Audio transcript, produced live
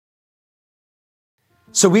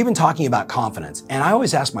So we've been talking about confidence, and I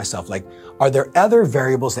always ask myself, are there other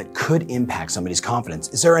variables that could impact somebody's confidence?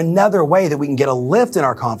 Is there another way that we can get a lift in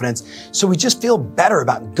our confidence so we just feel better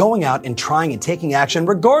about going out and trying and taking action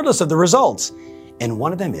regardless of the results? And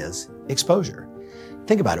one of them is exposure.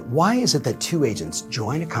 Think about it. Why is it that two agents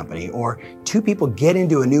join a company or two people get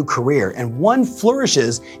into a new career and one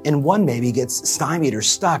flourishes and one maybe gets stymied or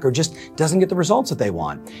stuck or just doesn't get the results that they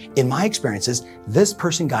want? In my experiences, this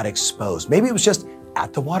person got exposed. Maybe it was just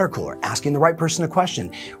at the water cooler, asking the right person a question,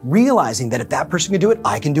 realizing that if that person can do it,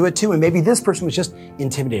 I can do it too. And maybe this person was just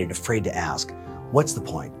intimidated, afraid to ask. What's the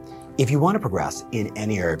point? If you want to progress in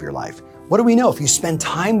any area of your life, what do we know? If you spend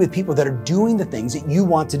time with people that are doing the things that you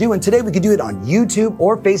want to do, and today we could do it on YouTube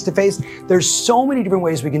or face-to-face, there's so many different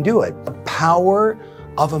ways we can do it. The power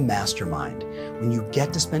of a mastermind. When you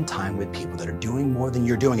get to spend time with people that are doing more than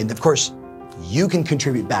you're doing, and of course, you can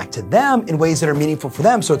contribute back to them in ways that are meaningful for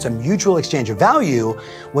them. So it's a mutual exchange of value.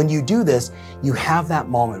 When you do this, you have that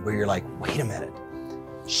moment where you're like, wait a minute,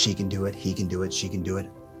 she can do it, he can do it, she can do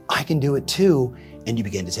it, I can do it too. And you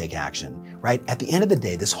begin to take action, right? At the end of the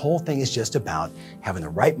day, this whole thing is just about having the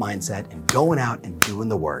right mindset and going out and doing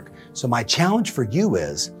the work. So my challenge for you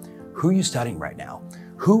is, who are you studying right now?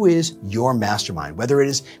 Who is your mastermind? Whether it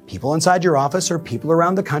is people inside your office or people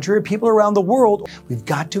around the country or people around the world, we've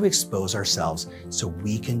got to expose ourselves so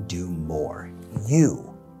we can do more.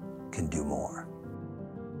 You can do more.